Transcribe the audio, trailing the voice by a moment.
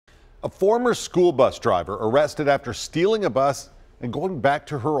A former school bus driver arrested after stealing a bus and going back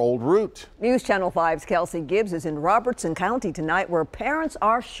to her old route. News Channel 5's Kelsey Gibbs is in Robertson County tonight, where parents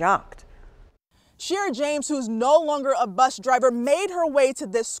are shocked. Sherry James, who's no longer a bus driver, made her way to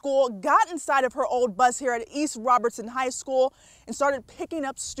this school, got inside of her old bus here at East Robertson High School, and started picking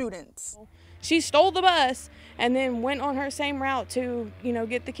up students. She stole the bus and then went on her same route to,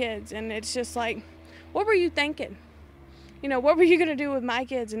 get the kids. And it's just like, what were you thinking? What were you going to do with my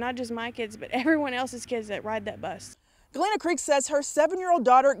kids, and not just my kids, but everyone else's kids that ride that bus? Galena Creek says her 7-year-old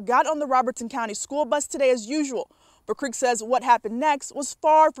daughter got on the Robertson County school bus today as usual, but Creek says what happened next was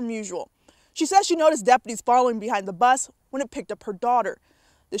far from usual. She says she noticed deputies following behind the bus when it picked up her daughter.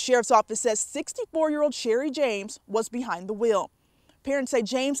 The sheriff's office says 64-year-old Sherry James was behind the wheel. Parents say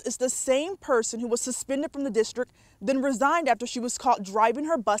James is the same person who was suspended from the district, then resigned after she was caught driving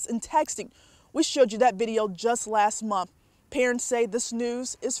her bus and texting. We showed you that video just last month. Parents say this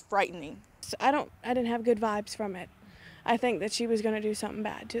news is frightening. I didn't have good vibes from it. I think that she was going to do something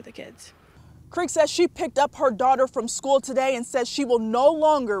bad to the kids. Creek says she picked up her daughter from school today and says she will no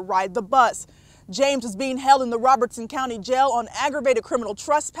longer ride the bus. James is being held in the Robertson County Jail on aggravated criminal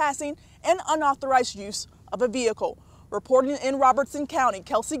trespassing and unauthorized use of a vehicle. Reporting in Robertson County,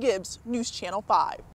 Kelsey Gibbs, News Channel 5.